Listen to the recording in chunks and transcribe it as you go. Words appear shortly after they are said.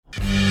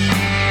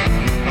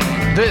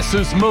This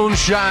is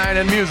Moonshine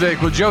and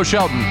Music with Joe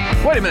Shelton.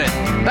 Wait a minute,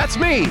 that's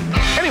me.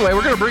 Anyway,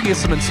 we're going to bring you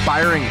some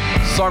inspiring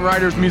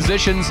songwriters,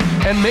 musicians,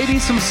 and maybe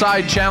some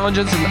side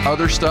challenges and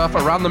other stuff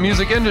around the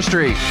music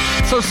industry.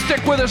 So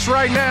stick with us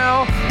right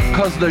now,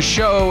 because the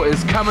show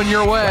is coming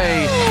your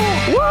way.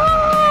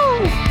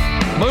 Woo!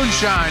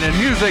 Moonshine and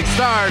Music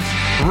starts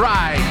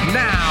right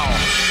now.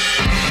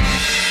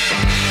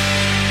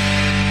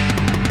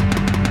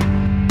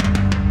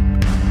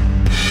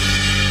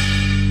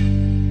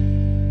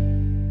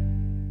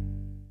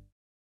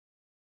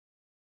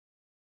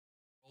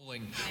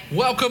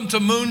 Welcome to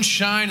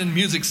Moonshine and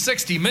Music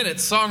 60-minute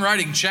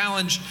songwriting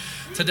challenge.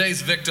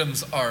 Today's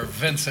victims are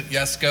Vincent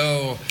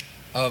Yesko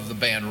of the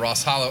band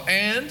Ross Hollow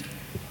and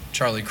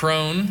Charlie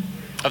Crone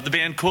of the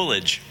band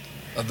Coolidge.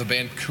 Of the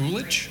band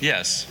Coolidge?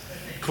 Yes,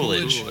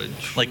 Coolidge.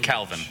 Like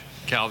Calvin.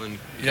 Calvin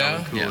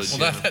Yeah? Coolidge.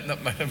 Well,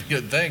 that might be a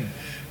good thing.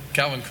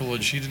 Calvin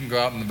Coolidge, he didn't go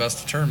out in the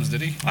best of terms,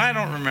 did he? I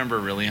don't remember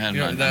really. I'm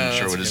not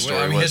sure what his story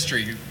I mean, was.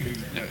 history,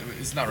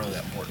 it's not really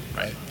that important,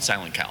 right?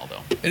 Silent Cal,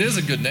 though. It is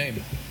a good name.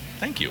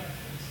 Thank you.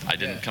 I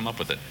didn't come up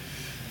with it.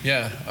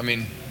 Yeah, I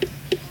mean,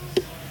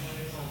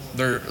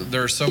 there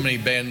are so many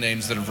band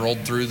names that have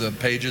rolled through the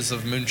pages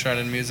of Moonshine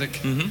and Music.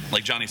 Mm-hmm.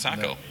 Like Johnny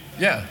Sacco.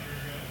 Yeah.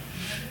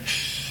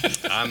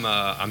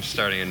 I'm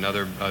starting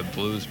another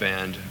blues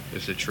band.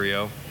 It's a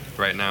trio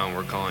right now, and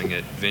we're calling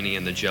it Vinny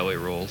and the Jelly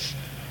Rolls.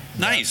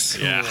 Nice.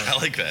 Yeah. I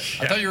like that.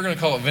 I thought you were going to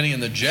call it Vinny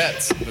and the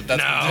Jets, but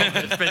that's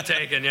It's been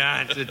taken.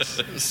 Yeah,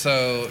 it's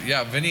so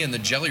yeah, Vinny and the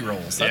Jelly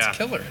Rolls. That's Yeah.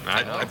 killer.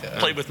 I I like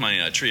played with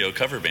my trio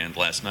cover band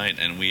last night,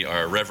 and we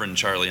are Reverend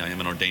Charlie. I am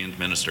an ordained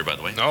minister, by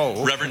the way. Oh,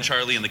 okay. Reverend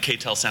Charlie and the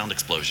K-Tel Sound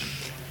Explosion.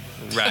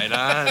 right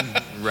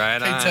on,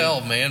 right on.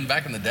 K-Tel, man,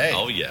 back in the day.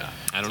 Oh, yeah.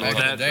 I don't know Back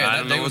what in that. the day. I That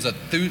don't day know was a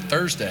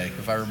Thursday,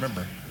 if I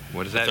remember.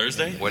 what does that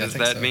Thursday? What I does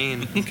think that so.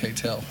 mean?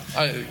 K-Tel.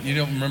 You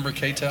don't remember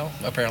K-Tel?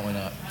 Apparently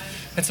not.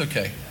 It's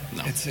okay.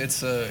 No.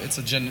 It's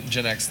a Gen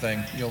X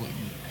thing.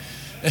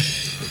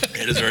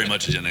 It is very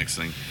much a Gen X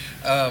thing.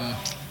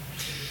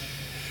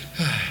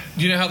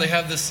 You know how they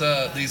have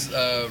these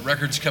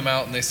records come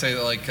out and they say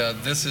that, like,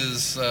 this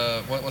is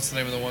what's the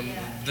name of the one?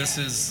 This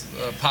is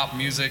pop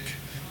music,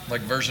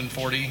 like version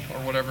 40 or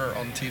whatever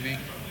on TV,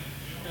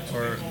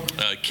 or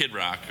Kid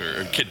Rock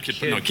or Kid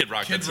Rock. Kid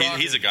Rock.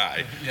 He's a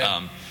guy.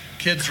 Yeah.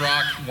 Kids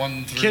Rock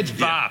 1 through Kids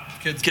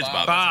Bop. Kids Kids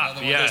Bop. Bop. That's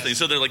another one. Yeah. Those things.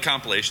 So they're like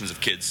compilations of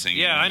kids singing.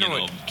 Yeah, I know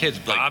what Kids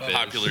like Bop is.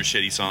 popular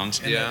shitty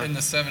songs. In the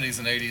 70s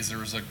and 80s, there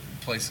was a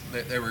place.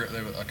 They were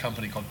a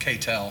company called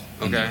K-Tel.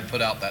 Okay. That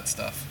put out that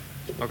stuff.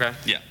 Okay.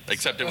 Yeah,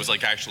 except it was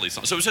like actually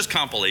songs. So it was just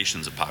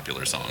compilations of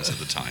popular songs at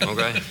the time.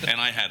 Okay. And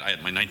I had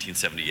my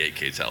 1978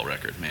 K-Tel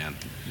record, man.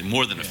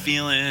 More Than a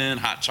Feeling,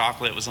 Hot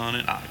Chocolate was on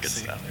it. Good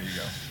See, stuff. there you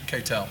go.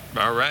 K-Tel.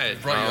 All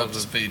right. Brought you All up to the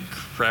speed.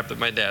 crap that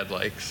my dad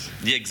likes.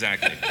 Yeah,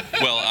 exactly.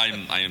 Well,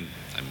 I'm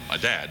a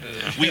dad.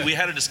 We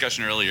had a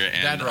discussion earlier,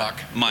 and Dad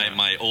rock.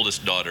 My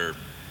oldest daughter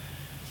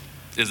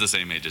is the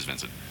same age as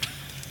Vincent.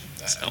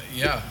 So,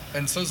 Yeah,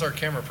 and so's our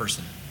camera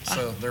person.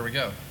 So there we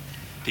go.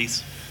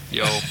 peace.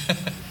 Yo.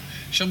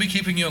 She'll be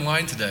keeping you in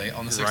line today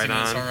on the 60 Right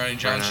Minute on, Songwriting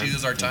Challenge. right on. She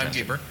is our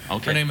timekeeper.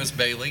 Okay. Her name is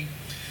Bailey.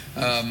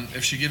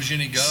 If she gives you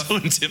any guff, So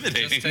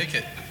intimidating. just take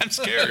it. I'm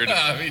scared.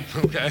 I mean,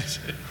 Okay.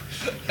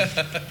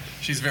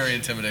 she's very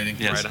intimidating.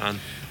 Yes. Right on.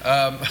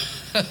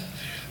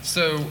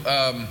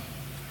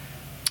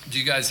 Do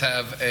you guys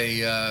have do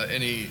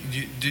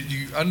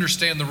you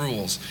understand the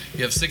rules?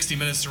 You have 60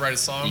 minutes to write a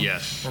song.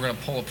 Yes. We're going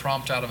to pull a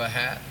prompt out of a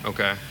hat.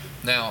 Okay.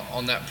 Now,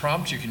 on that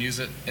prompt, you can use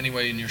it any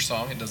way in your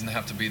song. It doesn't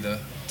have to be the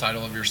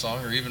title of your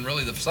song or even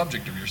really the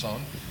subject of your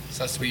song. It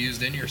has to be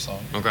used in your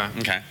song. Okay.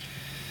 Okay.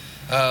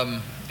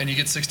 And you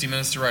get 60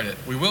 minutes to write it.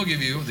 We will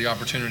give you the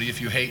opportunity, if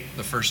you hate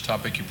the first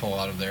topic you pull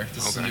out of there,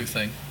 this is a Okay. new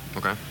thing,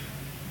 Okay.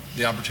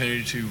 the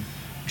opportunity to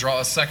draw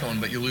a second one,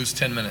 but you lose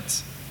 10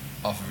 minutes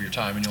off of your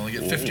time, and you only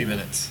get 50 Ooh.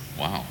 minutes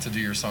Wow. to do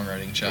your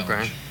songwriting challenge.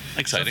 Okay. So if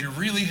Exciting. you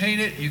really hate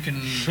it, you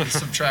can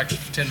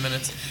subtract 10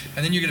 minutes,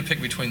 and then you get to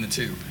pick between the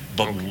two.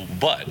 But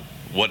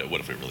what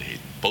if we really hate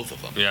both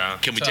of them? Yeah.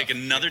 Can we Tough. take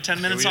another 10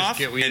 Can minutes we just off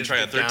get- we and just try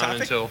a get third down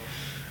topic? until-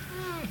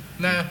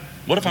 Nah.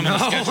 What if I'm on a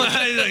schedule?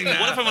 I think What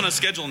not. if I'm on a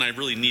schedule and I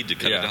really need to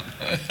cut Yeah.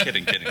 it down?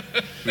 Kidding.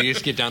 We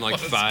just get down to like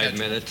What a 5 schedule.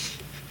 minutes.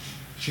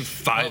 Well,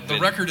 5 the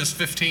minutes. record is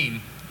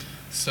 15,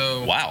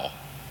 so Wow.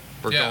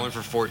 We're yeah. going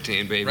for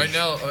 14, baby. right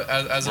now,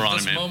 as We're of on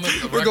this it, man.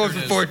 moment, the We're going record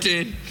for is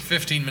 14.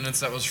 15 minutes.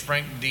 That was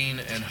Frank Dean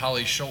and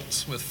Holly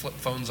Schultz with Flip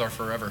Phones Are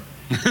Forever.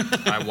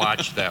 I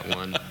watched that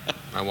one.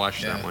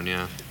 Yeah. That one,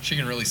 yeah. She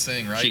can really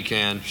sing, right? She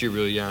can. She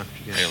really, yeah.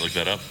 She I can. gotta look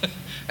that up.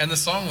 And the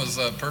song was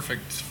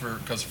perfect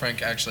because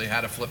Frank actually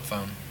had a flip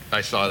phone.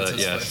 I saw It's that,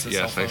 his- yes. it's his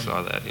Yes, cell I phone.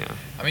 saw that, yeah.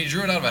 I mean, he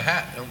drew it out of a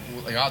hat.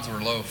 The odds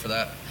were low for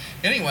that.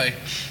 Anyway,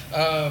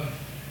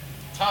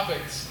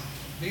 topics.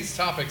 These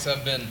topics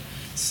have been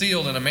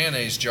sealed in a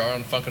mayonnaise jar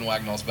on Funkin'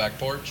 Wagnall's back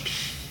porch.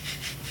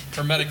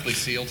 Hermetically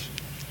sealed.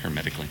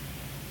 Hermetically.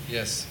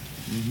 Yes.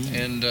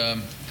 And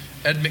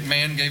Ed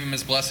McMahon gave him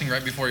his blessing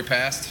right before he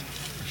passed.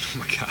 Oh,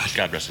 my God.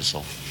 God rest his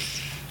soul.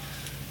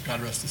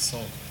 God rest his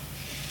soul.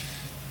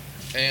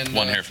 And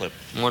One hair flip.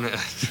 One,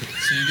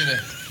 So you get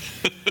a.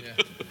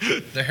 Yeah.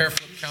 The hair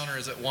flip counter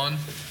is at 1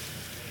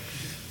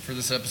 for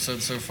this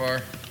episode so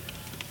far.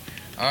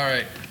 All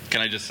right.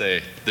 Can I just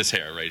say, this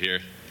hair right here,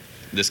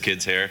 this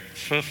kid's hair.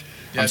 Yeah,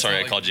 I'm it's sorry, not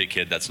I like- called you a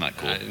kid. That's not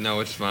cool. No,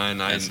 it's fine.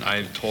 That's not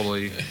I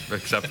totally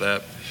accept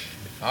that.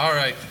 All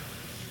right.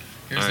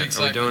 Here's All the right, are we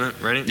excitement. doing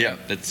it? Ready? Yeah,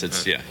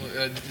 it's yeah.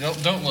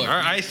 Don't look. All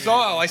right, I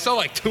saw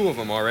like 2 of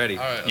them already.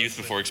 All right. Youth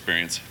before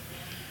experience.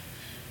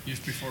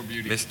 Youth before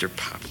beauty. Mr.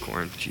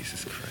 Popcorn.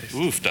 Jesus Christ.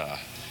 Oofda.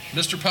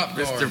 Mr.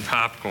 Popcorn. Mr.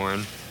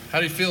 Popcorn. How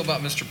do you feel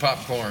about Mr.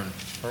 Popcorn?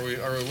 Are we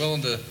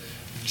willing to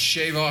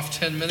shave off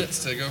 10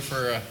 minutes to go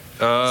for a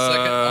second?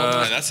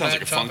 almost That sounds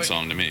like a funk topic?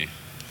 song to me.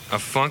 A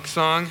funk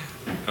song?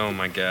 Oh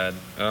my God.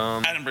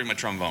 I didn't bring my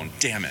trombone.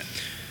 Damn it.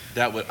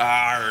 That would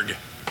arg.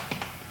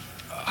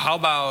 How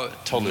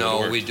about Totally would've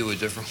worked. we do a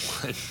different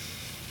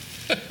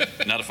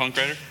one? Not a funk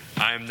writer?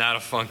 I'm not a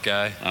funk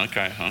guy.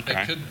 Okay.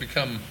 It could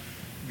become,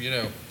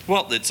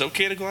 Well, it's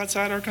okay to go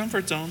outside our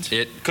comfort zones.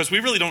 Because we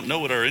really don't know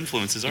what our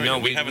influences are. No,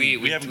 yet.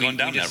 we haven't gone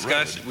down that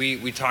road.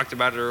 We talked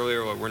about it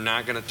earlier. We're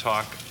not going to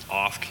talk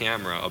off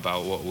camera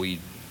about what we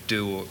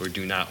do or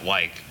do not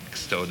like,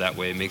 so that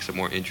way it makes it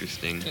more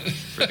interesting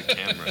for the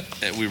camera.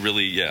 We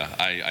really,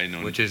 I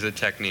know. Which is a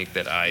technique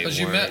that I because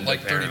you met learned, like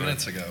 30 apparently.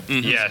 minutes ago.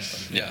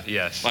 Yes. Yeah.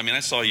 Yes. Well, I mean, I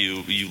saw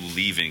you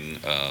leaving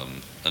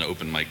an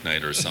open mic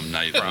night or some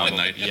night one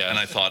night, yeah. and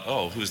I thought,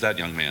 oh, who's that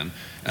young man?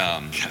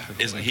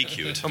 Isn't he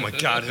cute? Oh my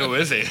God, who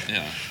is he?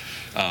 Yeah.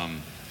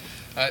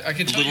 I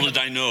can tell Little you. did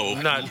I know.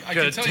 I'm not I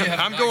gonna can tell you have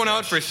I'm an going eye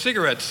out for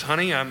cigarettes,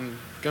 honey. I'm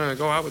gonna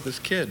go out with this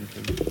kid.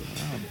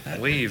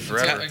 Leave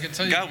forever. I can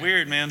tell you. Got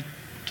weird, man.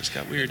 Just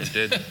got weird. It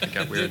did. It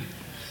got weird.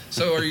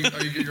 So are you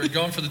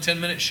going for the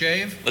 10-minute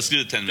shave? Let's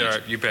do the 10 All minutes.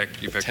 right, you pick.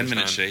 10-minute this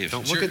time. shave.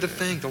 Don't Sure. look at the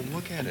thing. Don't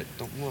look at it.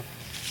 Don't look.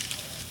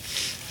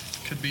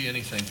 Could be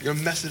anything. You're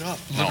gonna mess it up.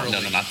 No,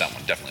 Literally. not that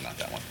one. Definitely not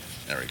that one.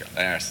 There we go.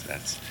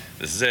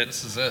 This is it.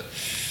 This is it.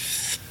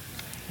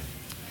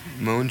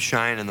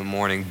 Moonshine in the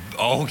morning.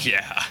 Oh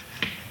yeah.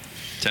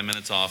 10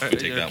 minutes off. We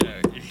take that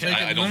one. Taking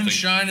I don't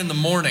moonshine in the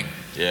morning.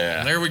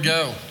 Yeah. There we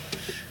go.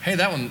 Hey,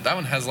 that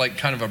one has like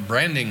kind of a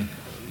branding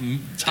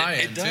tie-in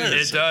It too.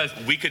 does. It does.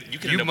 You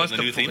could You end up must with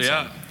a new have- theme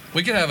yeah. song.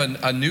 We could have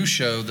a new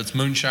show that's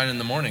moonshine in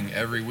the morning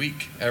every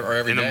week or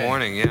every In the day.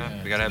 morning,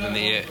 yeah. We gotta have in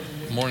the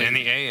Morning. in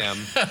the AM.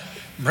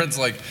 Brent's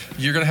like,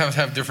 you're gonna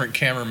have different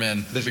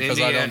cameramen because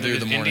I don't do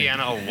the morning.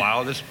 Indiana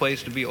allow this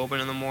place to be open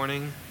in the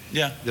morning?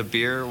 Yeah. The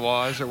beer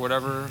laws or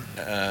whatever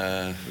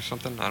Uh, or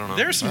something? I don't know.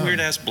 there are some weird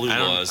ass blue I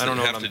don't- laws I that don't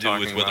know have what to I'm do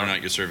with talking whether or about.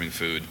 not you're serving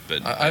food.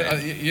 But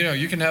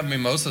you can have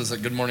mimosas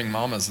at Good Morning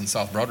Mamas in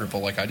South Broad Ripple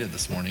like I did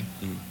this morning.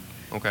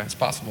 Okay. It's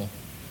possible.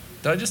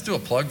 Did I just do a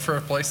plug for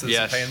a place that's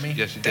Yes. paying me?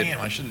 Yes, you did. Damn,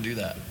 I shouldn't do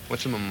that.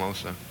 What's a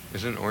mimosa?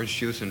 Is it orange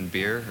juice and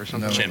beer or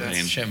something? No, like Champagne.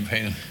 that's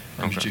champagne and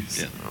orange Okay. juice.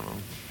 Yeah.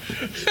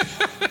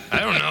 that? I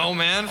don't know,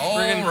 man.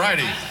 Friggin-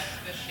 Alrighty.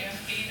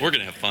 we're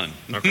gonna have fun.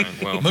 Okay.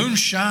 Well,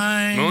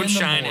 Moonshine.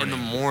 moonshine in the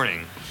morning.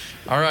 morning.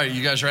 All right,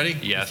 you guys ready?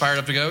 Yes. You fired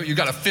up to go? You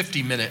got a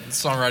 50-minute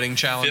songwriting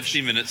challenge.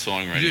 50-minute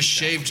songwriting. You just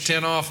shaved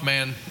 10 off,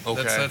 man.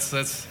 Okay. That's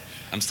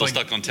I'm still like-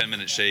 stuck on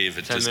 10-minute shave.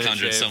 It 10 just minute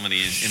conjured so shave. many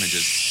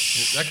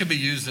images. that could be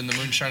used in the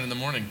moonshine in the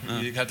morning.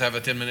 You have to have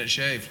a 10-minute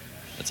shave.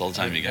 That's all the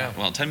time you got. Yeah.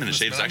 Well, 10-minute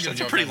Listen, shave is I'm actually gonna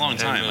it's a go pretty back long and-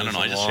 time. 10 I don't know.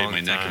 I minutes just is a shave my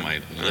long neck and my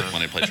time. lip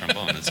when I play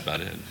trombone. That's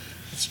about it.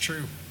 It's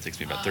true. It takes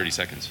me about 30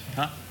 seconds.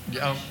 Huh?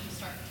 Yeah.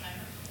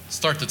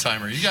 Start the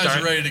timer. You guys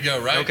Start. are ready to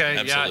go, right? Okay.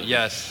 Absolutely.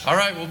 Yeah. Yes. All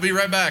right, we'll be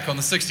right back on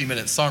the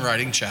 60-minute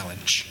songwriting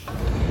challenge.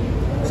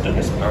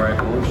 All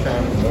right.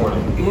 Moonshine in the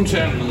morning.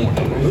 Moonshine in the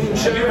morning.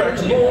 Have you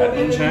actually had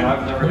moonshine?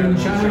 I've never had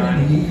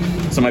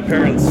moonshine. So my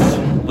parents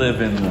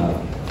live in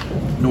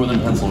northern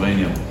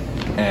Pennsylvania,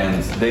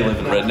 and they live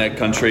in redneck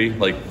country,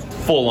 like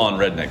full-on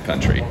redneck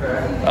country.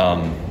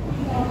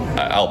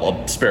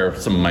 I'll spare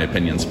some of my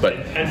opinions, but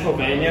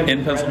Pennsylvania.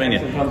 in Pennsylvania,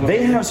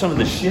 they have some of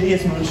the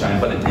shittiest moonshine,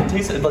 but it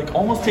tasted like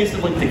almost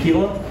tasted like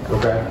tequila.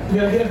 Okay.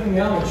 Yeah, get it from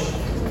the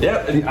Amish.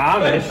 Yeah, The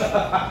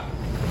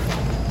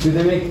Amish. Dude,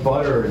 they make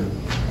butter and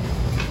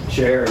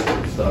cherries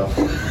and stuff.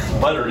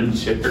 butter and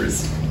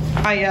chiggers.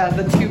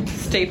 The two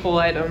staple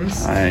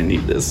items. I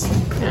need this.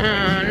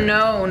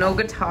 No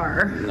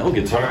guitar. No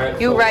guitar.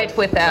 Alright, You so write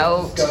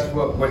without. discuss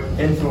what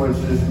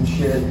influences and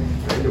shit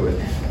into it.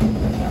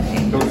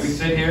 So we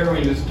sit here and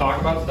we just talk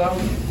about stuff?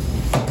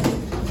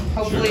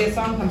 Hopefully a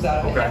song comes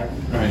out of Okay.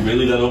 All right, we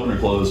leave that open or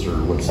closed,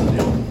 or what's the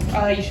deal?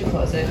 it. You should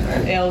close it.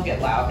 It'll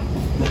get loud.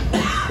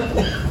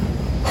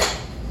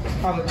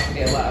 Probably gonna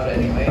get loud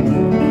anyway.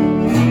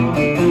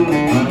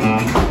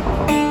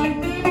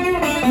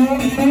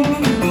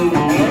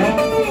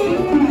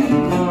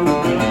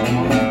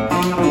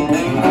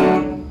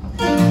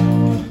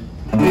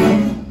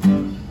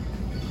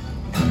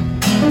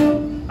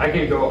 I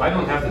can go, I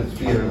don't have to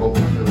speed it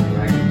open to the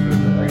I can do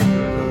it. I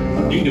can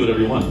do it. You can do whatever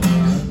you want.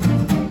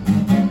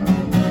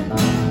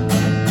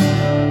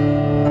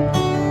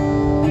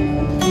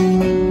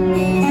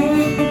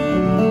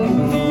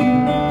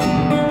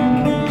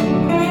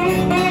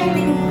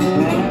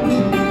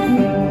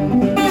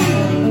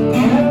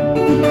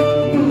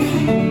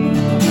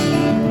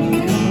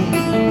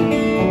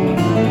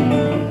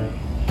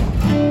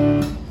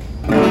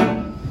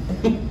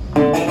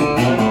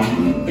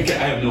 Okay,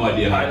 I have no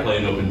idea how to play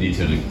an open D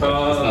tuning. It's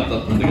not the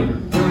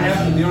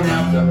You don't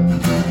have to.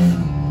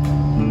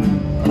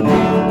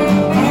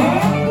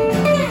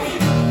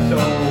 So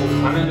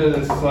I'm into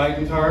the slide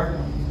guitar.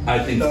 I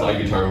think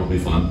slide guitar will be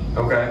fun.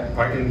 Okay,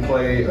 I can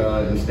play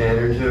in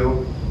standard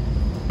too.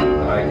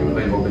 I can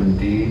play open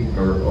D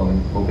or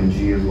open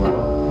G as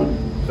well.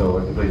 So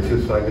I can play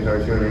 2 slide guitar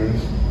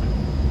tunings.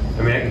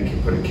 I mean, I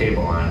can put a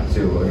cable on it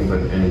too. I can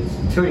put,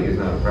 and tuning is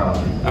not a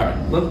problem. All right,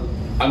 well,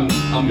 I'm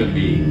gonna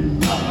be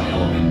out of my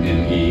element in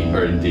E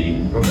or in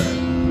D. Okay.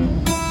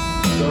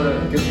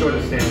 Just go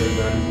to standard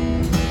then.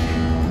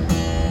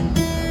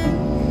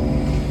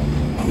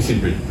 We seem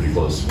pretty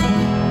close.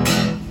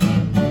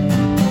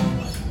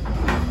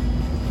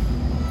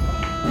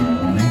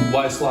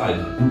 Why slide?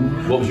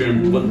 What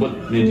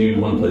made you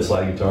want to play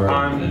slide guitar?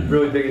 I'm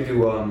really big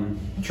into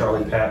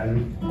Charlie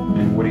Patton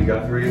and Woody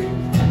Guthrie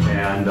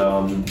and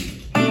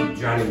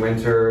Johnny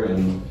Winter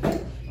and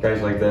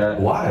guys like that.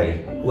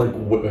 Why? Like,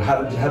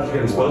 how did you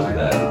get exposed to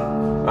that?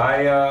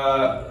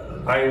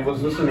 I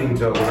was listening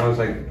to, when I was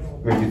like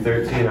maybe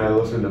 13, I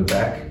listened to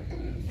Beck,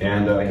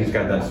 and he's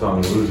got that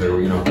song Loser,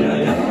 you know.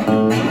 Yeah.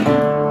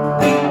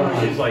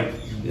 It's like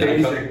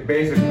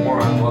basic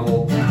moron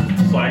level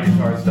slide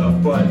guitar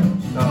stuff, but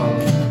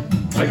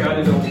I got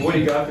into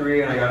Woody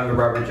Guthrie and I got into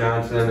Robert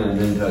Johnson and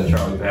into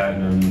Charlie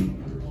Patton, and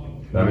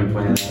I've been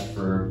playing that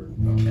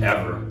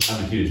forever.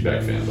 I'm a huge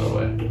Beck fan, by the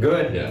way.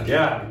 Good.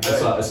 Yeah.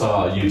 I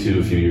saw U2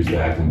 a few years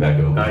back when Beck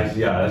opened. Nice.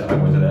 Yeah, I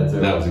went to that too.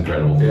 That was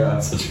incredible. Yeah.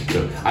 Such a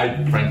good.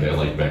 Frankly, I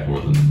like Beck more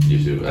than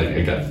U2.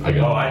 I got.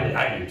 Oh,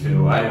 I do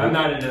too. I'm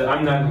not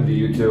into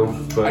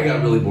U2, but I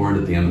got really bored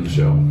at the end of the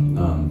show.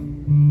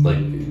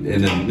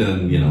 And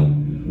then you know,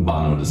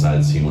 Bono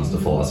decides he wants to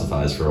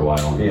philosophize for a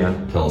while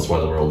and tell us why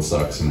the world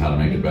sucks and how to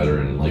make it better.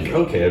 And like,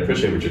 okay, I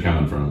appreciate what you're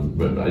coming from,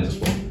 but I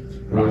just want.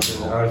 I just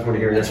want to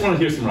hear. I just want to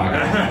hear some rock.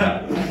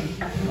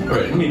 All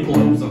right, let me pull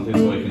up something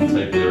so I can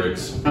type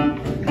lyrics.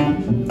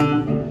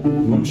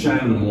 Moonshine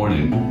in the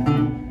Morning.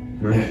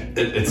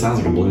 It sounds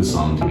like a blues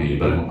song to me,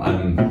 but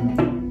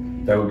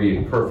that would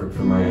be perfect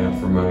for my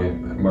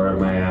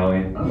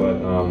alley.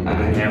 But I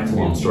didn't have it's to. a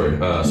long story.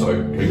 So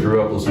I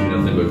grew up listening to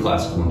nothing but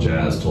classical and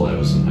jazz till I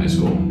was in high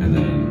school, and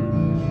then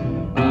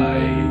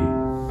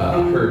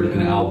I heard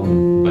an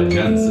album by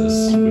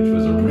Genesis, which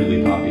was a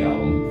really poppy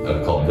album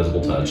called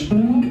Visible Touch.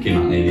 It came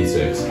out in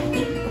 '86.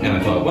 And I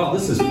thought, well,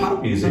 this is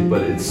pop music,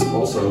 but it's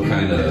also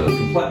kind of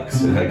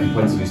complex. It had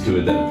complexities to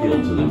it that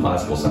appealed to the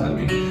classical side of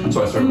me.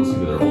 So I started listening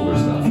to their older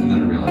stuff, and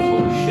then I realized,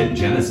 holy shit,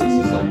 Genesis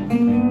is like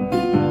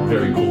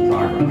very cool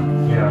prog rock.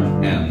 Yeah.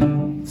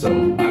 And so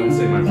I would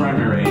say my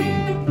primary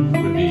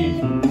would be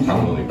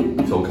probably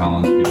Phil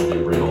Collins, Peter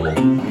Gabriel. I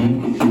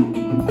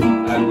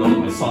don't know that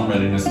my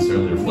songwriting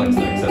necessarily reflects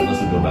that, because I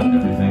listen to about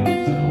everything.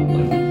 So,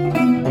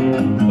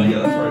 but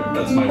yeah,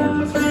 that's my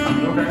origin story.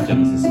 Okay.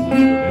 Genesis is my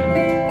favorite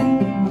band.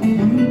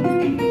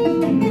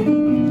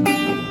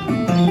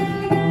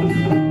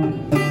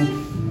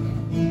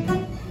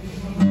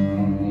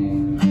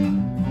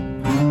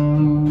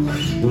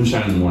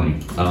 Moonshine in the Morning.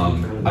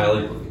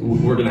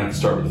 We're gonna have to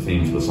start with the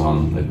theme for the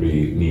song. Like,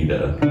 we need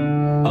a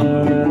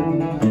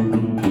mood.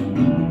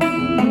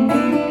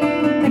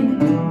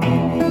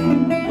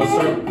 Let's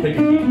start. Pick a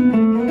key.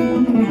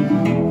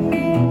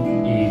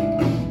 E.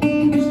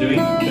 Just do E.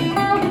 Okay.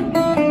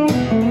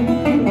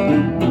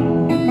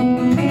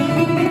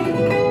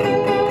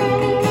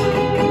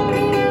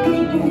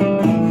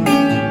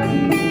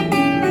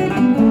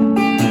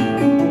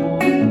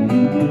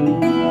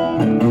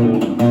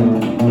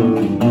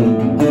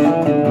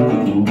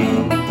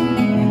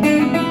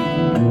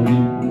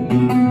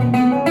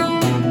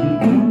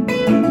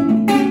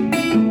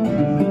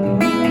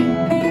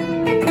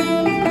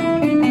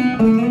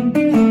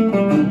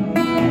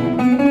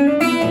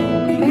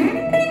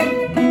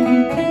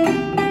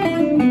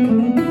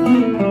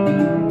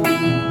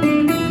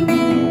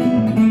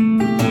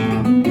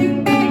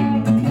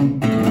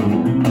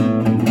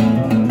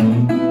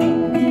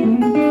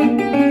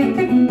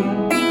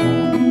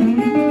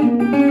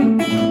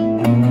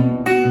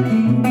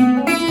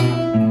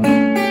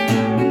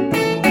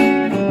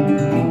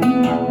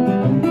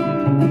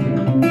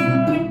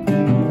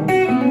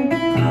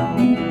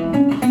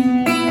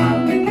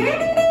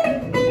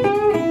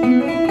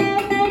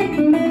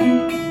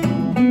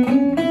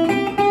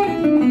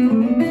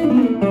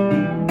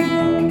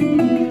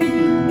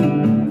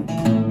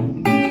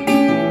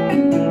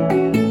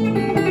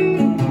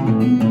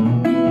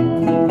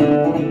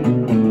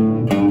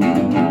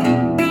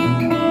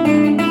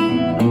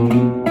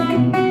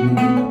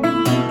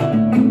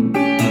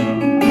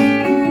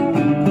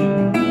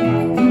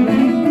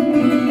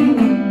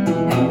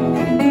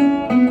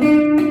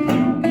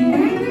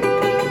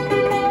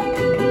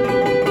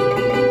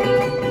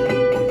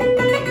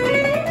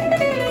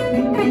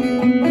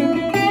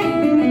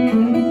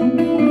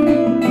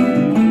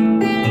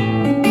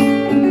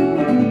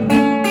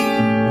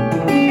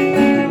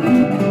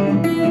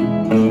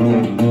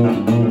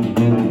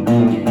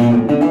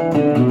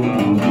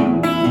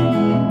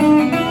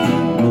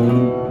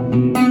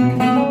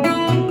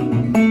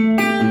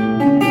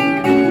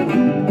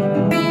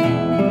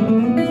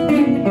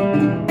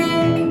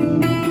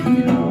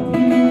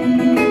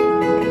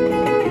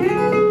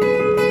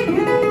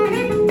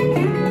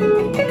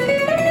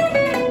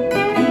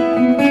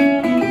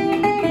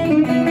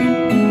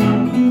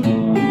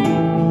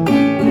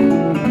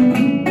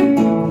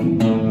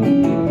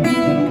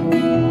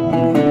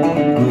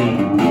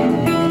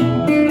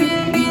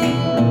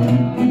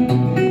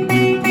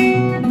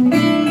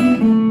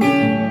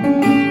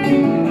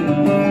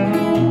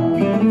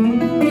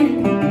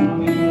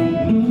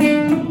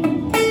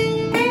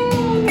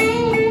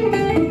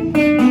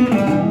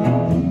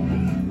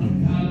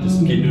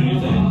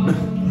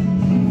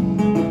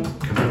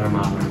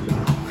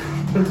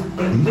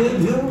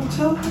 your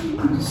toes in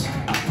the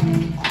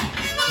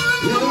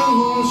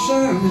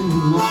moonshine in the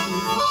morning.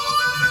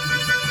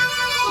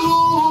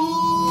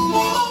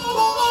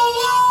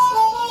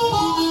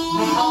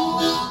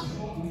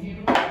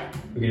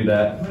 We can do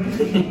that.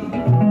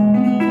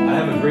 I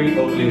have a great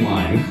opening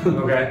line.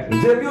 Okay.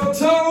 Dip your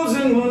toes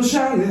in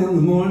moonshine in the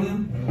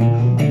morning.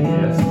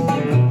 Yes.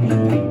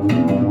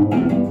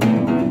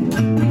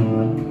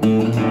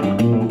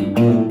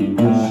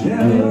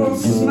 Share your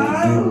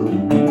smile.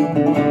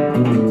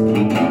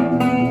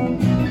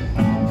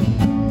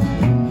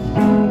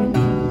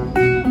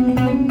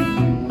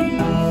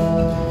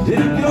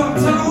 Dip your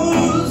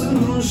toes in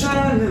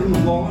moonshine in the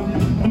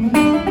morning.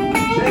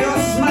 Share your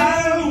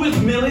smile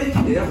with Millie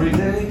every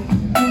day.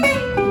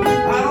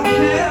 I don't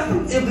care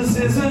if this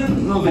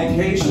isn't no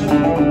vacation.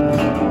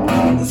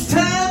 It's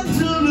time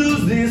to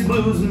lose these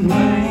blues and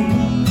rain.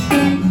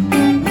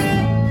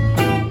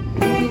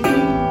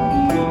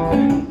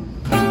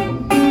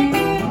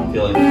 I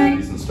feel like that's a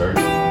decent start.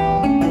 How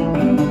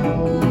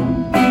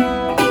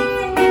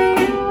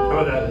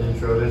about that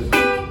intro? This.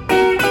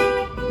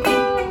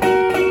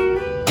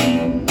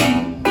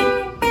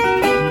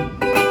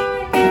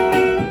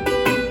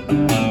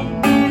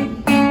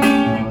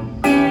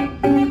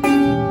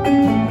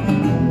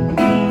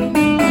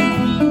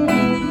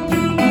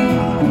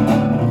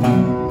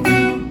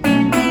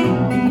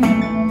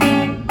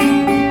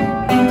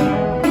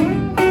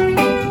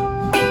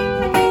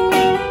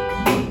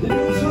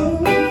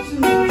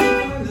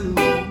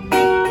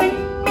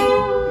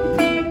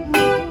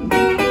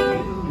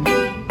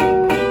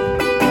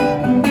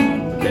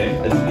 Okay,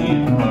 I just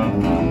need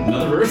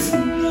another verse.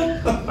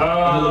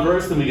 Another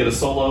verse, then we get a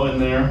solo in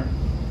there.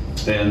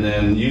 And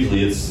then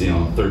usually it's,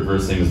 third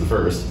verse same as the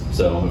first.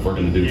 So if we're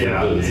going to do two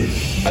Yeah. of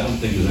those, I don't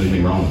think there's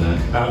anything wrong with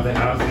that. I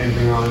don't think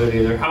anything wrong with it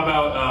either. How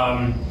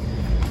about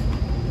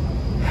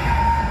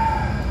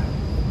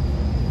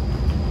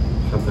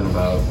something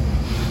about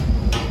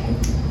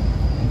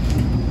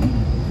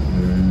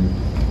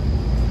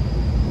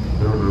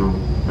I don't know.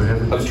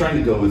 I was trying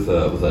to go with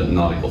a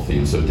nautical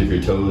theme. So dip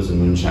your toes in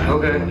moonshine in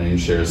Okay. the morning,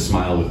 share a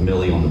smile with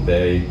Millie on the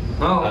bay.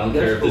 Oh, I don't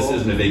that's care if this cool.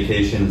 isn't a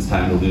vacation, it's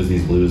time to lose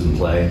these blues and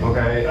play.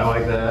 Okay, I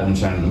like that.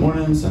 Moonshine in the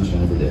morning,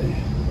 sunshine every day.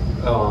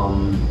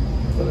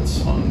 But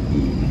it's on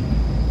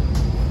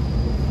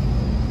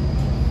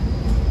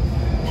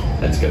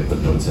I just gotta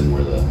put notes in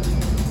where the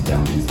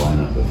downbeats line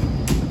up with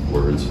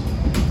words.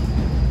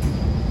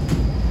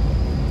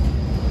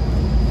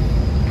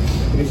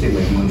 You can say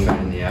like moonshine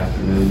in the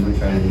afternoon,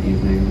 moonshine in the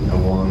evening, a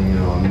long,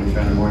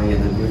 moonshine in the morning,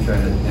 and then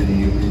moonshine in the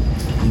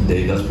evening.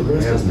 Day does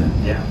progress, doesn't it?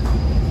 Yeah.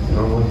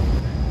 Normally.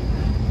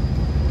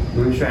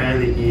 Moonshine in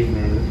the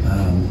evening.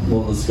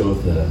 Well, let's go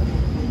with the.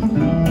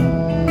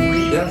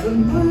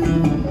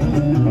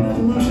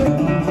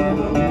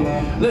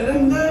 Let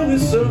them know we're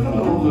serving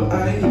over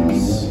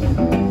ice.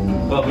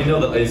 Well, we know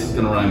that ice is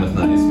gonna rhyme with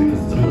nice because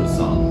it's a blues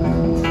song.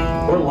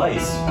 Or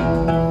lice.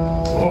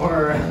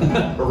 Or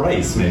Or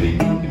rice, maybe.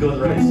 We go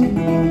with rice.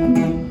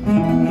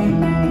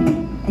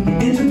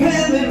 In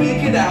Japan they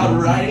make it out of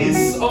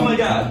rice. Oh my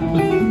god.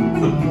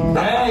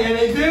 Hey, and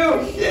they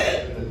do.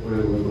 Shit.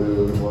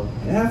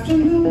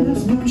 Afternoon,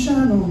 there's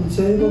moonshine on the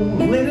table.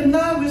 Late at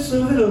night, we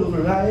serve it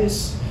over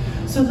ice.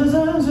 In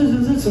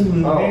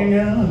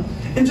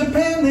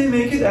Japan, they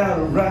make it out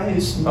of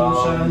rice.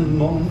 Moonshine in the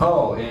morning.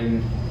 Oh,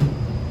 and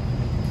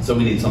So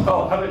we need something.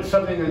 how about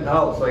something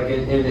else? Like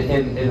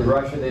in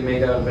Russia, they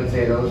make it out of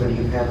potatoes. In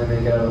Japan, they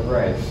make it out of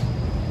rice.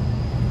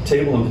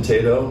 Table and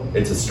potato.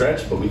 It's a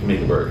stretch, but we can make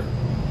it work.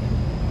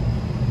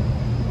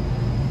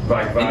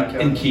 like vodka.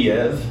 In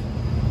Kiev,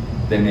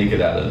 they make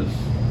it out of.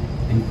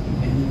 In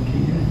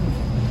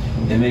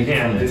Kiev, they make it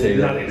from There's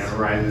potatoes. nothing that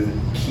rhymes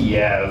with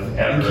Kiev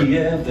ever. In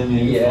Kiev, they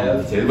make it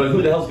from potato. But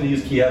who the hell's gonna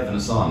use Kiev in a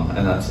song?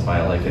 And that's why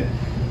I like it.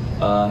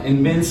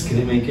 In Minsk,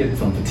 they make it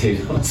from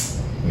potatoes.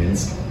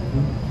 Minsk.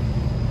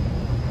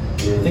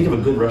 Think of a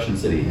good Russian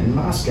city. In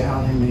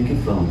Moscow, they make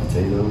it from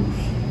potatoes.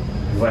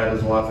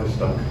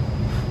 Vladivostok.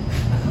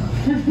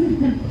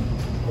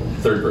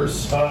 Third verse.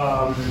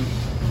 Something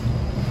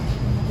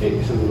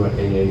about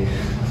AA.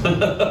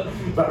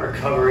 About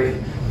recovery.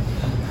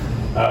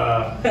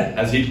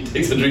 As he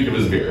takes a drink of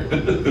his beer.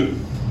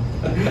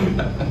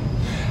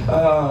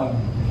 All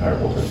right,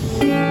 Walter.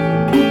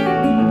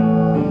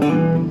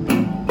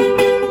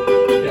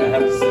 Yeah, I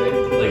have to say,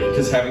 like,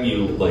 just having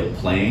you like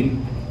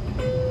playing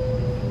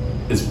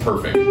is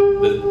perfect.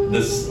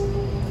 This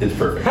is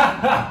perfect.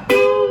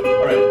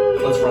 All right,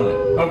 let's run it.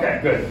 Okay,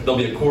 good. There'll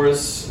be a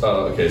chorus.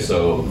 Okay,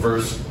 so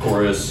verse,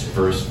 chorus,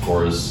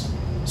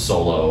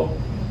 solo,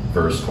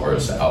 verse,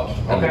 chorus out.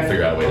 And we'll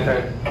figure out a way to do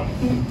it.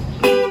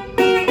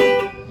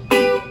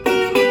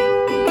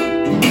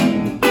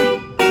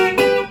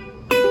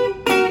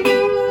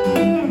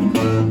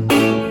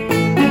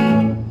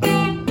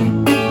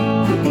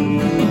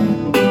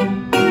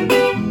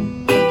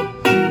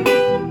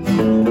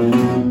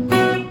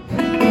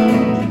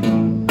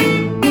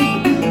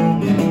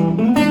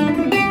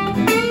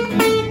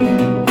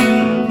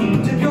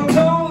 Dip your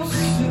toes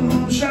in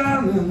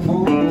moonshine in the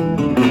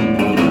morning.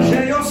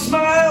 Share your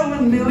smile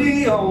with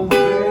Millie all day.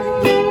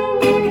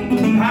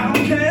 I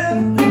don't care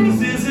if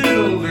this isn't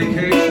a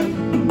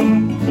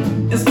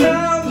vacation. It's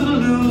time to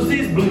lose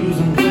these blues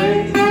and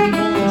play.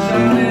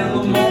 Moonshine in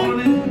the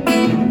morning,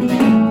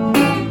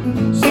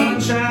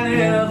 sunshine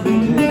every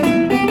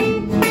day.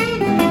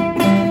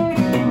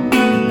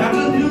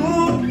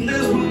 Afternoon,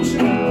 there's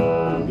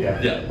moonshine.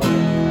 Yeah.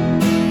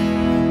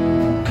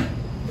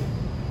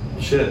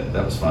 Shit,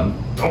 that was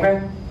fun.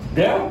 Okay.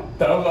 Yeah,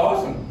 that was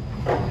awesome.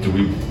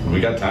 We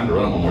got time to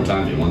run it one more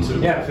time if you want to.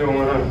 Yeah, so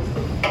we're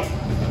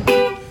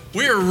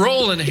We're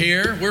rolling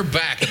here. We're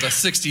back at the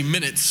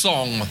 60-minute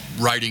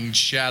songwriting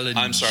challenge.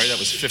 I'm sorry, that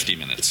was 50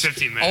 minutes.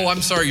 50 minutes. Oh,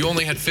 I'm sorry. You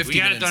only had 50 We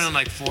got minutes. it done in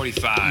like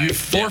 45. You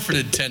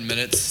forfeited 10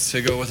 minutes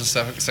to go with the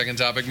second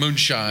topic,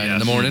 moonshine in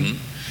the Yes. morning.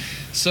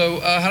 So,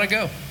 how'd it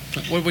go?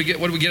 What did we get?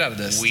 What did we get out of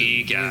this?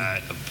 We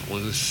got a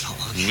blues song.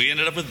 We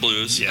ended up with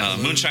blues. Yeah.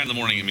 Moonshine in the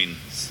morning, I mean,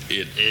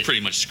 it pretty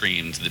much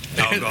screamed the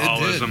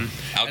Alcoholism.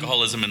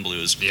 alcoholism and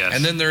blues. Yes.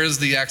 And then there is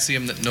the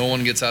axiom that no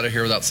one gets out of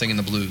here without singing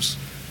the blues.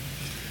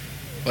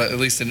 Well, at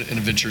least in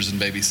Adventures in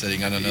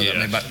Babysitting. I don't know.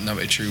 Yes. That may not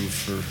be true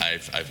for.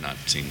 I've not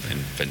seen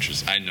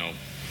Adventures. I know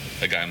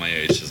a guy my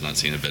age has not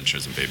seen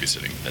Adventures in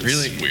Babysitting. That's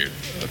Really? weird.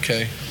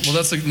 Okay. Well,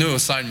 that's a new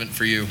assignment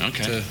for you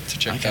Okay. to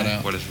check that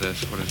out. What is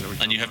this? What is it?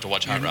 And you have to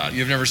watch Hot Rod.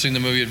 You've never seen the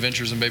movie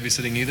Adventures in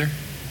Babysitting either?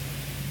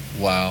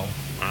 Wow.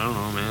 I don't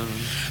know, man.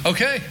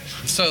 Okay.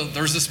 So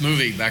there was this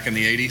movie back in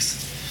the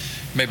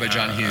 80s made by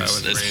John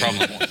Hughes. It's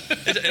probably one.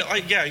 I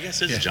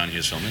guess it's a John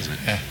Hughes film, isn't it?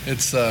 Yeah,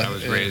 it's. I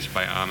was raised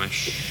by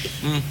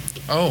Amish.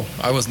 Oh,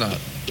 I was not.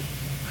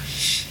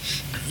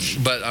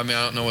 But I mean,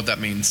 I don't know what that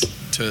means.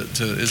 To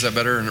is that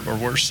better or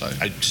worse?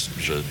 I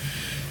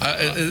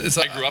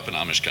grew up in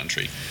Amish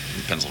country,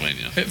 in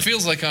Pennsylvania. It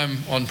feels like I'm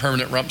on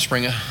permanent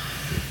Rumspringa.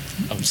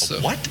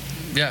 What?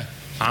 Yeah.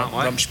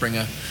 What?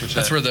 Rumspringa. What's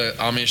That's that? where the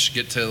Amish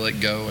get to like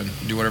go and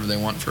do whatever they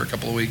want for a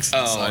couple of weeks.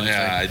 Oh, decide if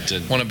yeah, they I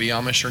did. Want to be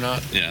Amish or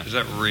not? Yeah, Is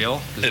that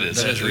real? it is.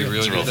 that is real. Really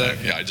It's a real did that?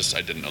 thing. Yeah,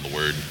 I didn't know the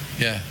word.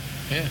 Yeah.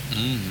 Yeah.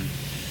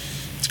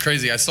 It's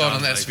crazy. I saw it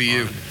on Sounds like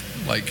SVU,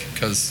 fun. like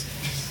because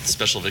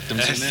Special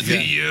Victims in it.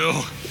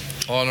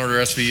 SVU. Law and Order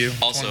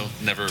SVU. Also,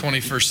 never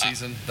 21st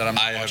season that I'm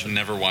not I have watching.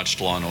 never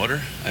watched Law and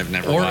Order. I've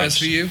never Or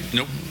watched SVU?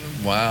 Nope,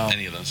 Wow.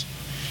 any of those.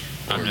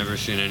 I've never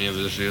seen any of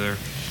this either.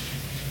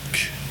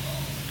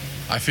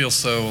 I feel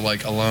so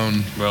like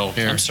alone. Well,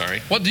 here. I'm sorry.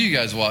 What do you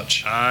guys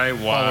watch? I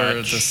While we're at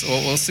watch. this,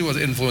 well, let's see what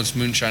influenced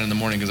Moonshine in the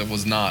Morning because it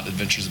was not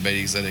Adventures in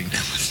Babysitting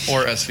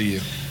or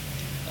SVU.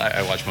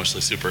 I watch mostly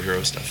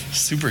superhero stuff.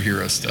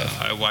 Superhero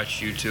stuff. I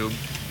watch YouTube.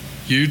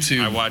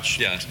 YouTube. I watch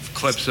Yeah.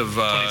 clips of.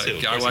 22,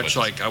 of I course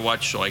I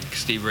watch like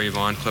Steve Ray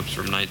Vaughan clips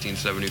from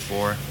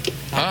 1974.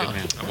 Ah, good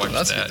man. I watched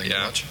that's a that, good thing yeah.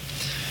 to watch.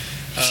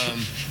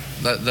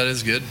 That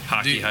is good.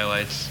 Hockey Do you-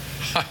 highlights.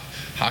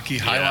 Hockey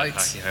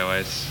highlights. Yeah, hockey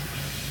highlights.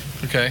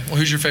 Okay. Well,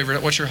 who's your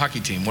favorite? What's your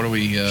hockey team? What do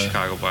we?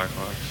 Chicago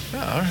Blackhawks. Oh,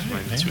 all right.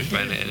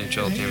 My, my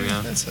NHL team,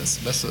 yeah. That's the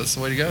best. That's the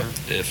way to go.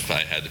 If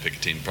I had to pick a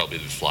team, probably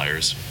the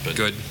Flyers. But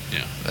Good.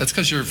 Yeah, That's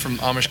because you're from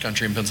Amish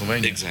country in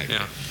Pennsylvania. exactly.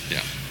 Yeah.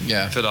 Yeah.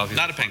 Yeah. Philadelphia.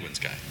 Not a Penguins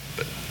guy,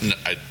 but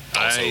I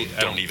also I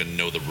don't don't- even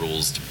know the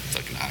rules to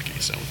fucking hockey.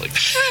 So like,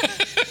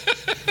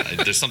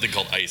 there's something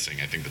called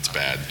icing. I think that's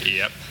bad.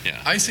 Yep. Yeah.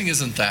 Icing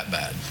isn't that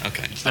bad.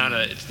 Okay. It's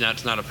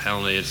not a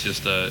penalty. It's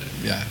just a.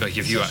 Yeah. Like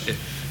if you.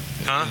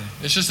 Huh?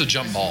 It's just a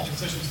jump ball.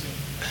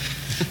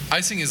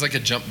 Icing is like a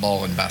jump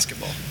ball in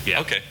basketball.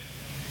 Yeah. Okay.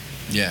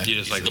 Yeah. You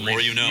just like The more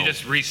you know. You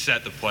just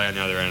reset the play on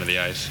the other end of the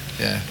ice.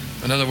 Yeah.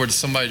 In other words,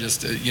 somebody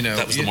just,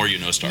 That was the more you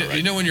know star, right?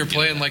 You know when you're You know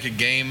playing that. like a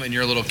game and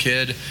you're a little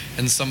kid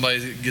and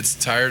somebody gets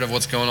tired of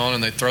what's going on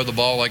and they throw the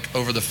ball like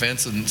over the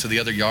fence and to the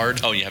other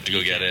yard? Oh, you have to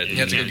go get it. You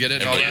have to go get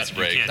it? Everybody Oh, gets a yeah.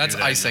 break. You can't That's do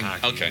that in icing.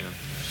 hockey, Okay. you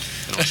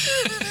know.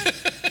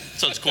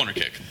 So it's corner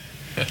kick.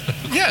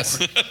 Yes.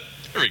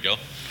 There we go.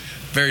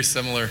 Very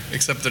similar,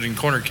 except that in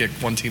corner kick,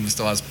 one team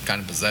still has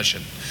kind of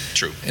possession.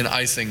 True. In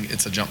icing,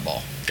 it's a jump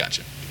ball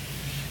Gotcha.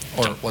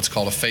 or what's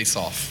called a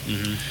face-off.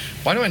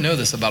 Why do I know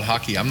this about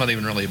hockey? I'm not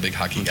even really a big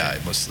hockey guy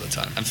most of the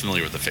time. I'm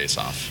familiar with the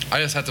face-off. I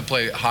just have to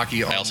play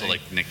hockey on I also the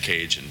like Nick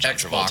Cage and John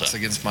Xbox Travolta.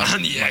 against my,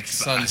 On the my Xbox.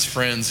 son's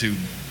friends who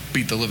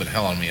beat the living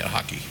hell out of me at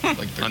hockey.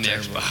 Like they're On the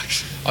terrible.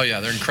 Xbox. Oh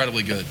yeah, they're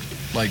incredibly good.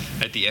 Like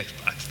At the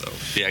Xbox though.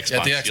 The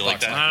Xbox. Yeah, the You like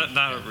Xbox. that?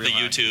 Not a The real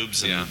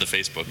YouTubes and Yeah. the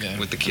Facebook. Yeah.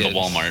 with the And kids. the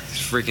Walmart.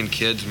 Freaking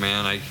kids,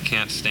 man. I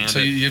can't stand so,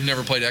 it. you've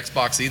never played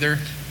Xbox either,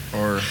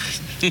 or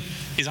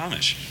He's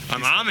Amish.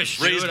 I'm Amish.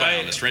 Raised dude. by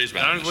I- Amish, raised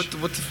by I don't-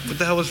 Amish. What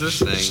the hell is this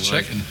thing? just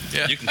Like, checking?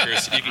 Yeah. You can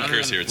curse. You can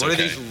curse here. It's what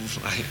okay. are these?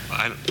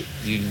 I don't,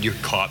 you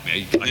caught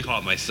me. I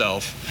caught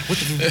myself.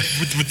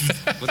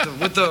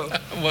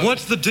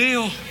 What's the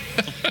deal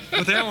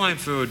with airline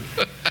food?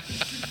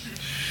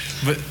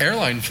 But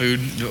airline food,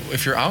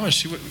 if you're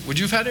Amish, would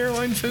you have had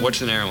airline food?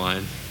 What's an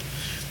airline?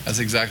 That's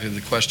exactly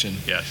the question.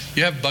 Yes.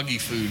 You have buggy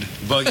food.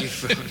 Buggy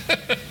food.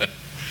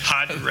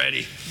 Hot and ready.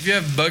 If you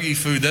have buggy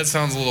food, that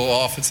sounds a little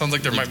off. It sounds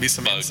like there might be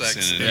some Bugs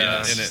insects in it. Yeah,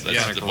 Yes, in it.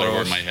 That's Yeah. the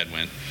where my head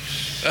went.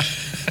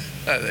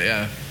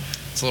 Yeah.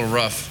 It's a little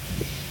rough.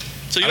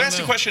 So you I don't asked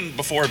a know. question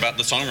before about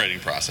the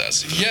songwriting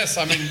process. Yes,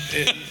 I mean,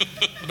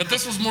 but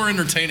this was more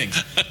entertaining.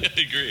 I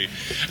agree.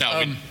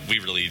 No, we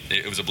really,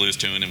 it was a blues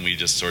tune, and we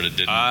just sort of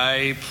didn't.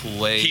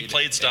 He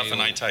played stuff and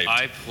I typed.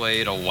 I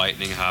played a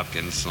Lightning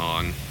Hopkins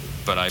song,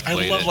 but I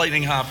played love it.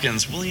 Lightning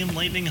Hopkins. William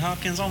Lightning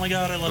Hopkins. Oh my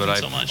God, I love him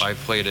so much. I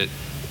played it.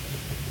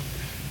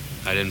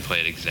 I didn't play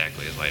it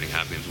exactly as Lightning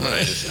Hopkins,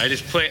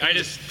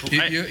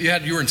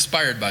 but You were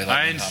inspired by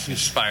Lightning Hopkins.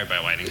 inspired by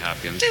Lightning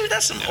Hopkins. Dude,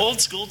 that's some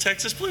old school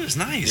Texas blues.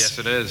 Nice. Yes,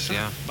 it is.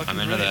 Yeah, Fucking I'm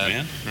into right, that.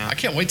 man. Yeah. I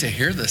can't wait to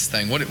hear this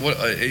thing. What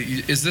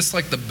is this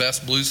like the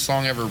best blues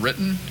song ever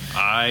written?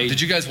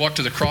 Did you guys walk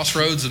to the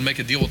crossroads and make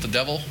a deal with the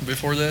devil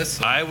before this?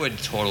 I would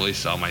totally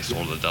sell my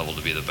soul to the devil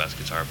to be the best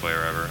guitar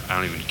player ever. I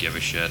don't even give a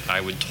shit.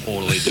 I would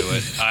totally do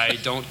it. I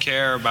don't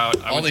care about the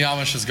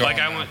Amish is gone. Like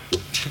I now. want.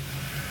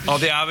 All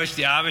the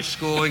Amish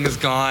schooling is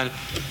gone.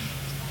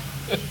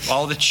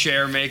 All the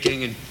chair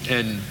making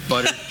and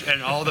butter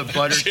and all the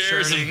butter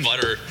Chairs churning, and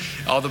butter.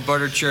 all the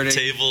butter churning,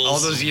 Tables. all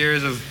those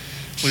years of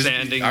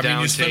sanding I mean,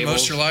 down you spend tables.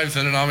 most of your life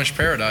in an Amish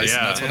paradise,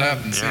 and that's what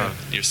happens. Yeah.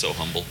 You're so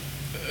humble.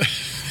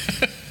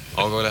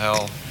 I'll go to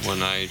hell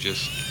when I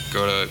just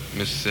go to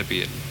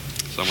Mississippi and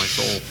sell my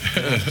soul.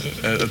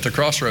 At the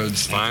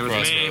crossroads. Fine with me.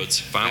 Crossroads.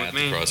 Fine At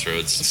with the me.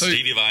 crossroads. So-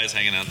 Stevie Vai's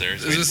hanging out there.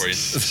 He's waiting for you.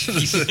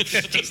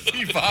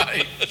 Steve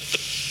Vai.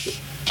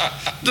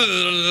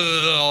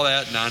 All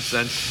that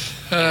nonsense.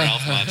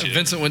 Ralph Macchio.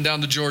 Vincent went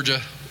down to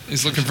Georgia.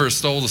 He's looking for a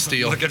soul to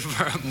steal.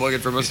 I'm looking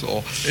for my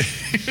soul.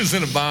 He was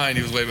in a bind.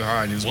 He was way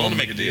behind. He was Willing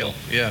willing to make a deal.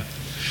 Yeah.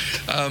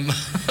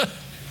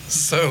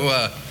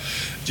 So,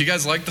 do you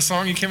guys like the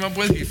song you came up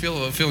with? You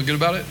feeling good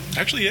about it?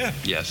 Actually, yeah.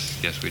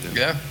 Yes, we do.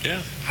 Yeah.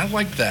 Yeah. I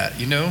like that.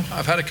 You know,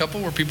 I've had a couple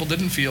where people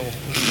didn't feel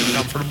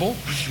comfortable.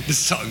 This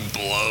song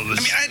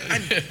blows. I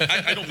mean,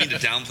 I don't mean to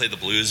downplay the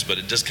blues, but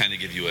it does kind of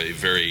give you a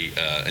very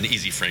an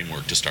easy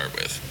framework to start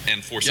with,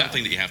 and for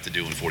something that you have to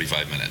do in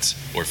 45 minutes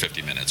or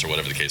 50 minutes or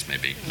whatever the case may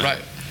be.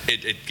 Right.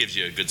 It gives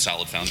you a good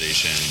solid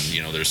foundation.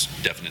 You know, there's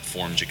definite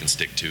forms you can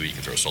stick to. You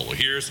can throw solo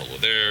here, solo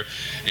there.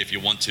 If you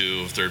want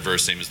to, third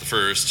verse same as the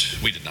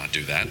first. We did not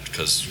do that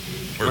because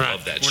we're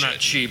above that We're shit. not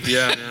cheap.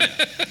 Yeah.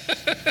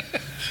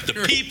 The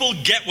people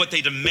get what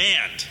they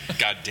demand.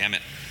 God damn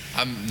it.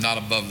 I'm not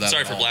above that.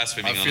 Sorry at for all.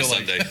 blaspheming I on a feel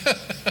like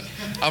Sunday.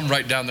 I'm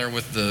right down there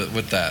with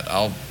that.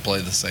 I'll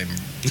play the same,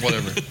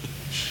 whatever.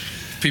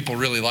 People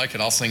really like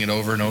it. I'll sing it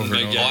over and over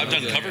and over. Well, I've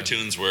done Yeah. cover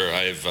tunes where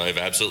I've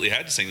absolutely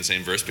had to sing the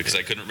same verse because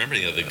I couldn't remember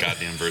any of the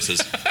goddamn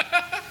verses.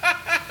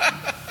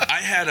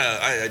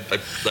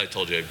 I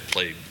told you I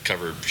play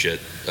cover shit,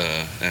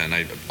 and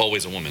I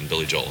Always a Woman,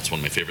 Billy Joel. It's one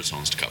of my favorite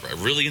songs to cover. I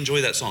really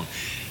enjoy that song.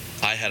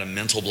 I had a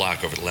mental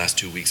block over the last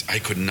 2 weeks. I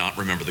could not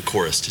remember the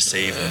chorus to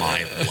save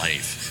my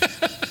life.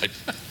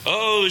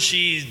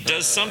 She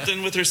does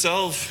something with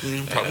herself,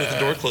 probably with the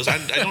door closed. I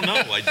don't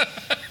know.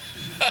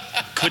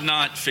 I could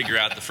not figure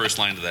out the first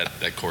line to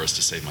that chorus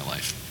to save my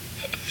life.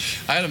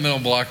 I had a mental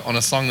block on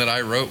a song that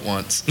I wrote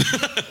once.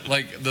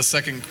 Like the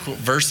second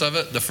verse of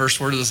it, the first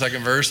word of the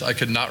second verse, I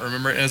could not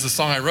remember it. And it's a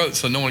song I wrote,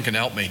 so no one can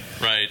help me.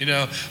 Right. You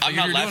know, I'm like not if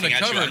you're laughing doing a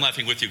at you. cover- I'm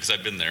laughing with you because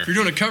I've been there. If you're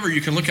doing a cover,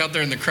 you can look out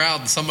there in the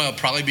crowd and somebody will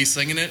probably be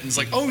singing it, and it's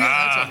like, oh yeah,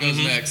 that's what goes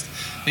next.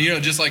 And, you know,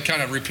 just like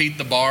kind of repeat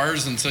the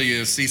bars until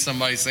you see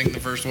somebody sing the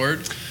first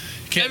word.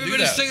 You can't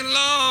Everybody do that. singing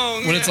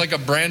along. When it's like a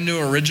brand new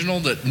original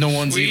that no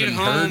one's Sweet even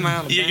Home heard.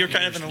 Alabama. You're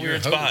kind of in a You're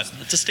weird a spot. host.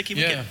 It's a sticky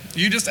Yeah, wicket.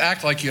 you just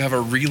act like you have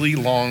a really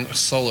long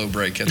solo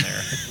break in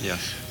there.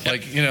 Yes.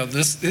 Like, you know,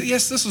 this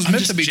was I'm meant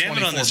just to be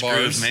jamming 24 on this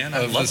bars. groove, man.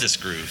 I of love this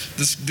groove.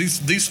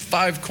 These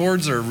 5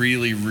 chords are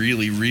really,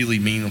 really, really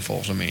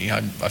meaningful to me. I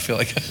feel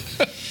like,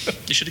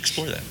 You should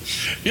explore that.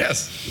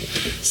 yes.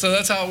 So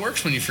that's how it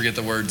works when you forget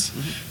the words.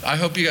 I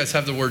hope you guys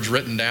have the words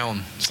written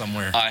down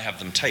somewhere. I have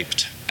them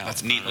typed out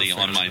That's neatly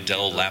perfect. on my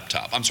Dell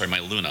laptop. I'm sorry, my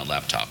Luna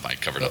laptop. I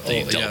covered up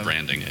the Dell yeah.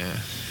 branding Yeah,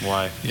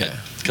 Why? yeah.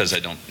 because I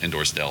don't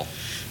endorse Dell.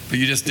 But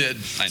you just did,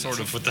 I know. sort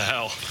of. What the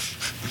hell?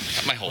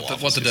 My whole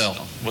office What the is Dell?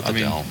 What I the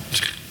mean, Dell?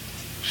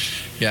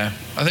 Yeah,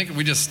 I think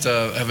we just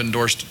have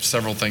endorsed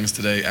several things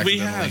today. We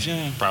Accidentally. have,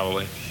 yeah.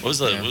 Probably. What was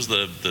the Yeah. what was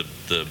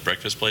the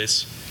breakfast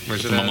place?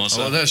 Where's The it at?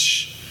 Mimosa. Oh,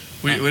 that's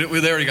they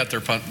already got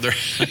their punt. They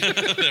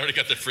already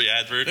got the free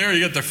advert. They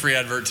already got their free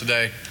advert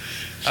today.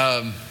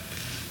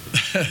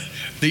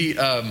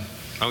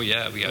 Oh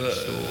yeah, we got.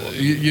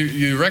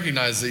 You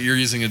recognize that you're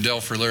using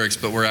Adele for lyrics,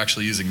 but we're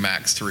actually using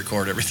Max to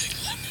record everything.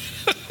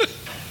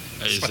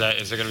 Is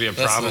there going to be a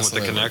That's- problem that's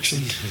with the the way it connection?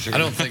 Is there I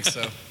gonna don't think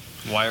so.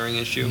 be a wiring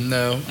issue?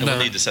 No, I will no.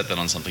 need to set that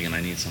on something, and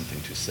I need something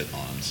to sit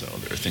on. So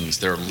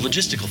there are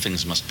logistical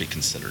things must be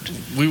considered.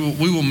 We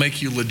will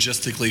make you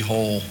logistically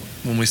whole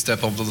when we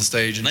step up to the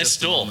stage. In Nice just a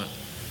stool. moment.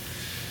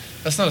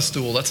 That's not a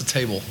stool. That's a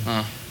table.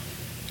 I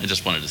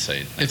just wanted to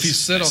say. If you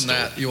sit nice on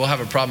that, you will have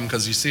a problem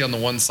because you see on the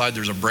one side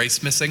there's a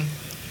brace missing.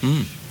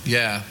 Mm.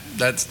 Yeah,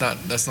 that's not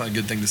a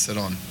good thing to sit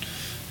on.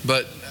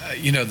 But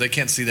you know, they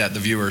can't see that, the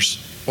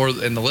viewers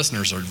and the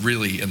listeners are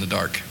really in the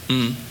dark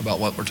about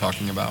what we're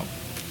talking about.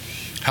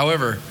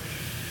 However,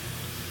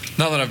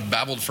 now that I've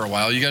babbled for a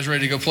while, you guys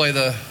ready to go play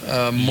the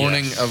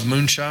morning Yes. of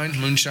Moonshine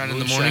in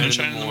the morning?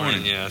 Moonshine in the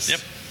morning. Yes. Yep.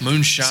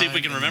 Moonshine. See if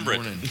we can remember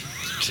it.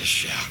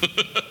 Yeah.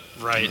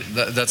 Right.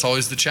 That's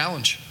always the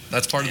challenge.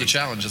 That's part of the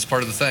challenge. That's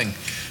part of the thing.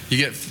 You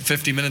get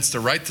 50 minutes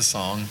to write the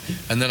song,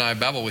 and then I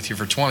babble with you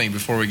for 20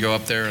 before we go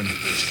up there. And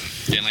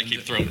I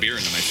keep throwing beer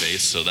into my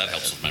face, so that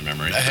helps with my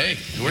memory. Hey,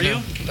 who are you?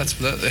 That's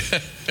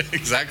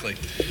exactly.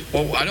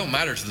 Well, I don't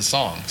matter to the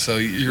song, so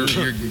you're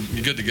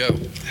good to go.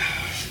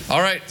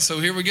 All right, so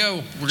here we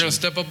go. We're going to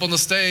step up on the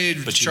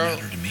stage. But you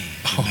matter to me.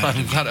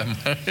 I'm glad I'm.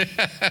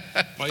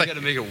 Why you got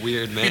to make it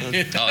weird, man?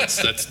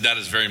 That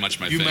is very much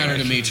my You favorite.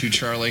 matter to me too,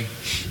 Charlie.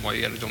 Why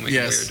you got to don't make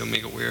it weird? Don't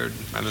make it weird.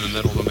 I'm in the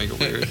middle. Don't make it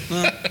weird.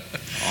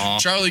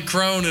 Charlie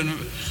Crone and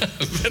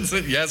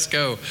Vincent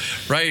Yesko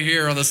right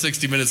here on the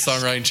 60 Minute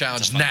Songwriting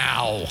Challenge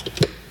now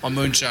on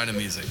Moonshine and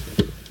Music.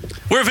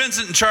 We're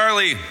Vincent and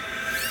Charlie.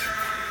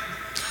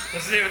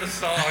 What's the name of the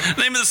song?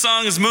 The name of the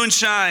song is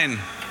Moonshine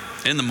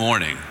in the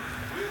Morning.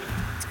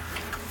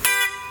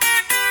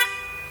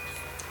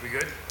 We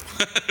good?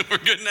 We're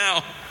good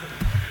now.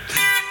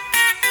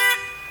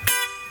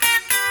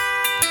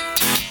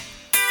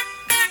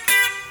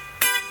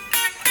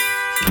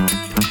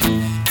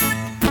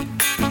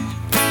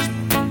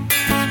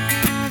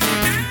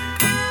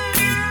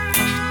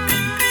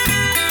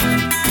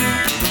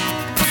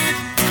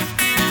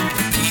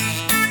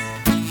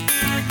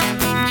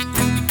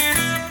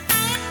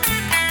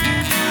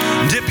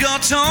 Dip your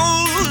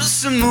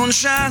toes in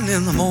moonshine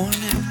in the morning.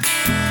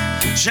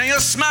 Share your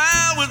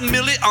smile with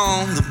Millie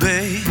on the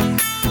bay.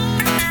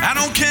 I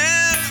don't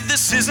care if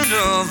this isn't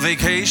a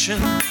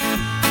vacation.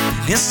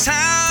 It's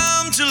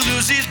time to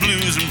lose these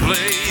blues and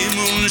play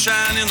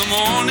moonshine in the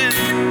morning.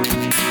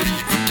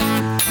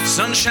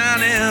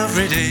 Sunshine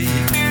every day.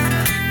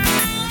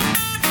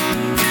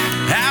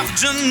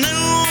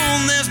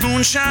 Afternoon, there's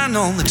moonshine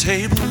on the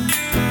table.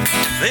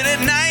 Late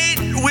at night,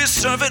 we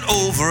serve it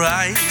over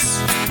ice.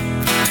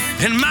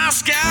 In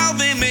Moscow,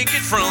 they make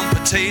it from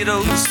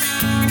potatoes.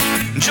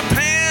 In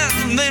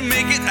Japan, they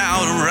make it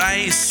out of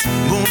rice.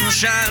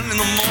 Moonshine in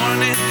the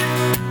morning,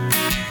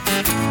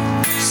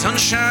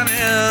 sunshine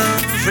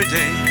every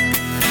day.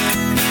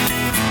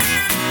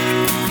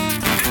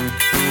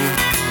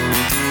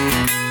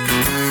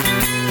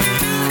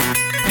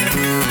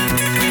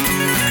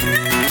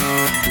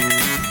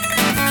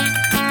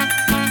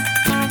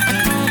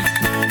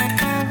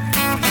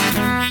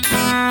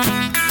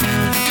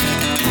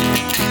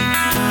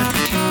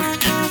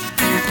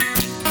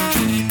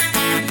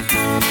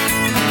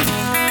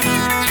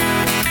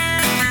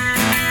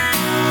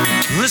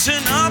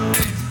 Listen up,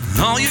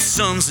 all you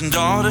sons and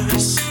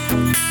daughters,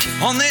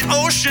 on the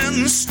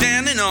ocean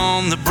standing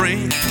on the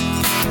brink.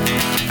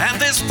 And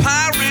this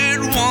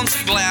pirate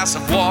wants a glass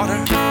of water.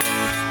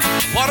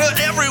 Water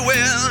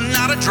everywhere,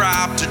 not a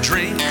drop to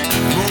drink.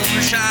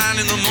 Moonshine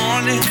in the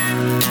morning,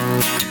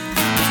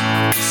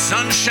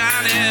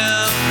 sunshine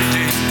every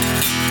day.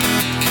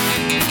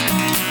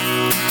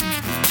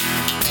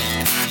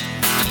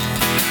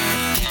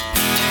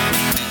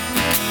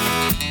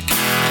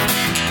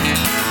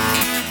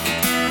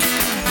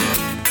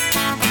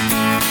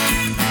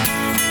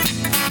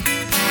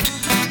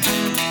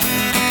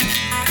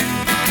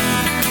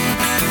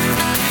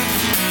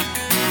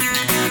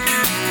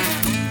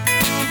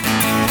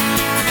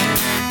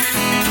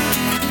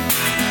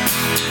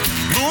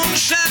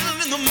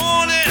 Moonshine in the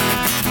morning,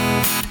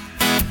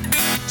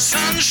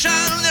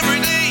 sunshine every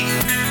day.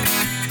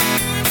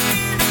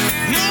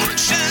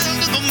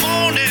 Moonshine in the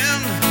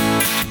morning,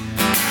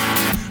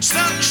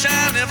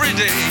 sunshine every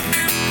day.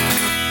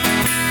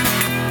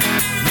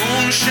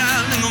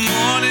 Moonshine in the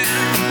morning,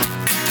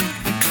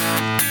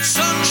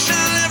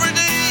 sunshine every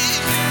day.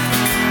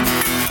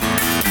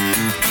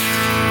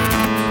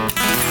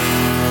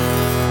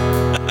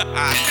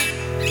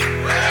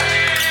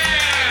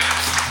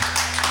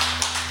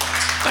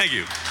 Thank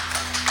you.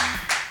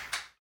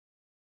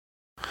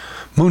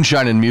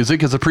 Moonshine and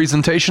Music is a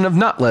presentation of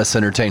Not Less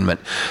Entertainment.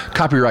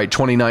 Copyright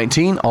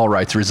 2019, all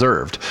rights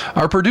reserved.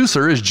 Our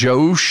producer is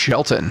Joe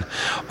Shelton.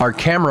 Our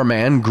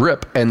cameraman,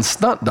 grip, and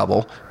stunt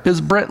double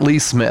is Brent Lee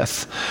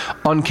Smith.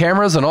 On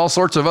cameras and all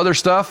sorts of other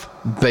stuff,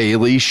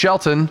 Bailey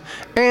Shelton.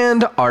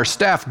 And our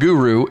staff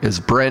guru is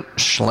Brent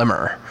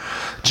Schlemmer.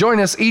 Join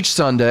us each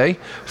Sunday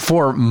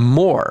for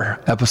more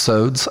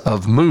episodes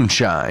of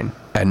Moonshine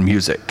and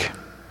Music.